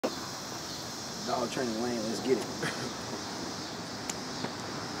Dog training Wayne, let's get it.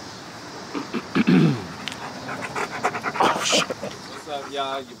 Oh shit. What's up,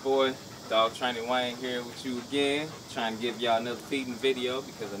 y'all? Your boy Dog Training Wayne here with you again, trying to give y'all another feeding video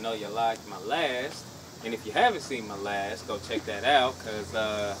because I know you liked my last. And if you haven't seen my last, go check that out because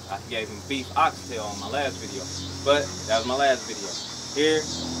I gave him beef oxtail on my last video. But that was my last video. Here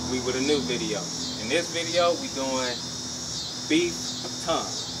we with a new video. In this video we doing beef tongue.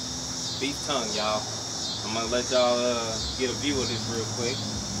 Beef tongue, y'all. I'm gonna let y'all get a view of this real quick.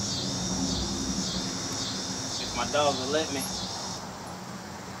 If my dog will let me.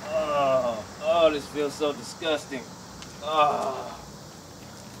 Oh, this feels so disgusting. Oh,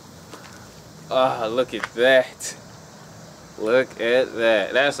 look at that. Look at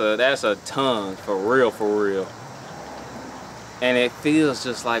that. That's a tongue for real, for real. And it feels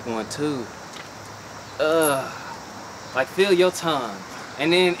just like one too. Like feel your tongue.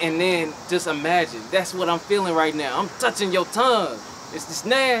 And then just imagine, that's what I'm feeling right now. I'm touching your tongue. It's just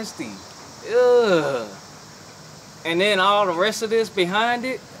nasty. Ugh. And then all the rest of this behind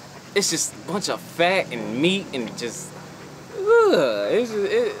it, it's just a bunch of fat and meat and just,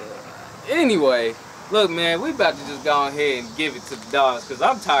 anyway, look man, we about to just go ahead and give it to the dogs because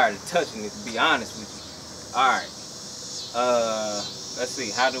I'm tired of touching it, to be honest with you. All right, let's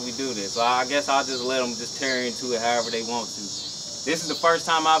see, how do we do this? Well, I guess I'll just let them just tear into it however they want to. This is the first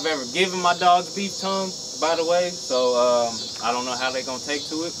time I've ever given my dogs beef tongue, by the way, so I don't know how they're gonna take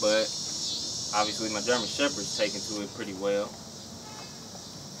to it, but obviously my German Shepherd's taking to it pretty well.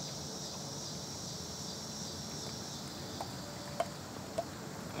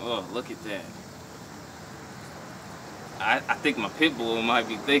 Oh, look at that. I think my pit bull might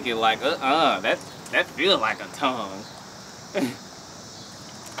be thinking like, that feels like a tongue.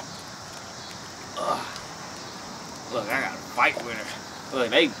 Look, I gotta fight with her. Look,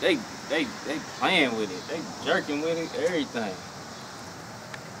 they playing with it. They jerking with it, everything.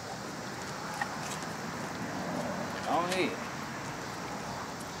 Go ahead.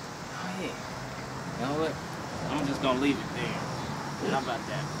 Go ahead. You know what? I'm just gonna leave it there. How about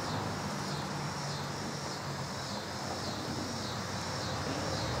that?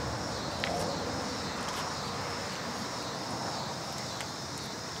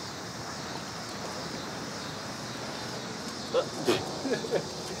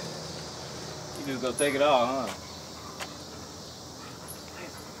 You just gonna take it all, huh?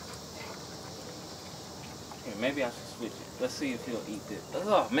 Here, maybe I should switch it. Let's see if he'll eat this.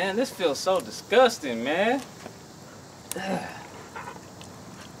 Oh man, this feels so disgusting, man. I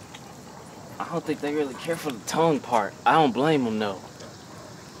don't think they really care for the tongue part. I don't blame them though.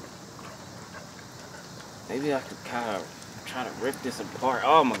 Maybe I could kind of try to rip this apart.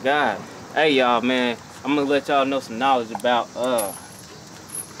 Oh my God. Hey y'all, man, I'm gonna let y'all know some knowledge about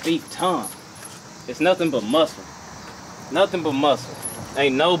beef tongue. It's nothing but muscle. Nothing but muscle.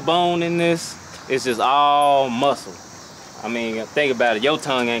 Ain't no bone in this. It's just all muscle. I mean, think about it. Your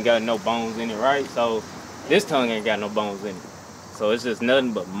tongue ain't got no bones in it, right? So this tongue ain't got no bones in it. So it's just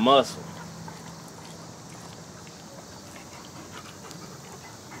nothing but muscle.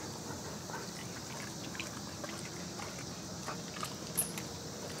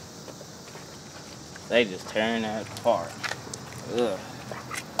 They just tearing that apart. Ugh.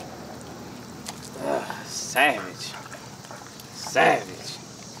 Ugh. Savage. Savage.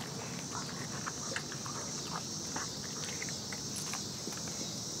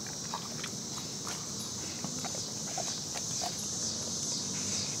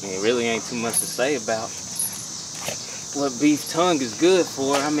 It really ain't too much to say about what beef tongue is good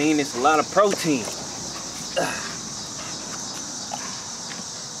for. I mean, it's a lot of protein. Ugh.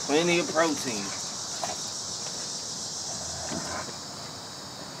 Plenty of protein.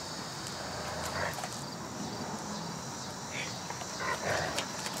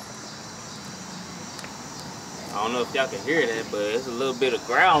 I don't know if y'all can hear that, but it's a little bit of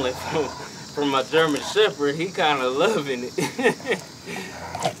growling from my German Shepherd. He kind of loving it.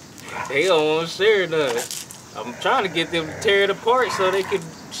 They don't want to share none. I'm trying to get them to tear it apart so they can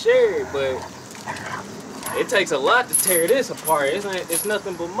share it, but it takes a lot to tear this apart. It's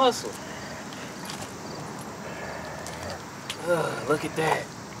nothing but muscle. Look at that.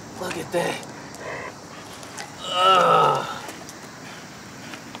 Look at that.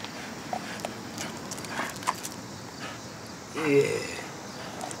 Yeah.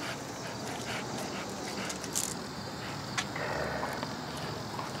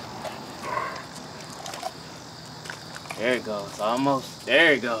 There it goes, almost.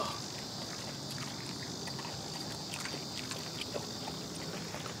 There it goes.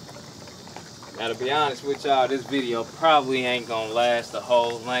 Now to be honest with y'all, this video probably ain't gonna last the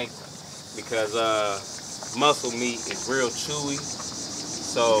whole length because muscle meat is real chewy.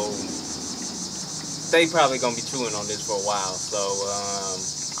 So they probably gonna be chewing on this for a while. So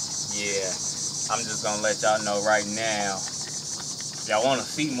yeah, I'm just gonna let y'all know right now. If y'all wanna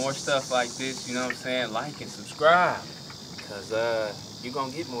see more stuff like this, you know what I'm saying? Like and subscribe, cause you're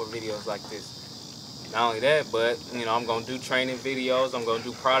gonna get more videos like this. Not only that, but you know, I'm gonna do training videos, I'm gonna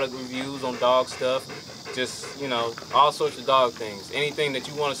do product reviews on dog stuff, just, you know, all sorts of dog things. Anything that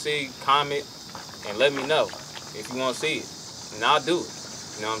you wanna see, comment and let me know if you wanna see it. And I'll do it.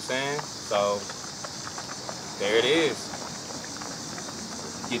 You know what I'm saying? So there it is.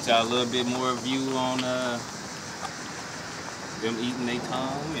 Get y'all a little bit more view on them eating their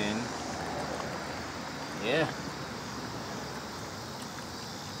tongue, and yeah.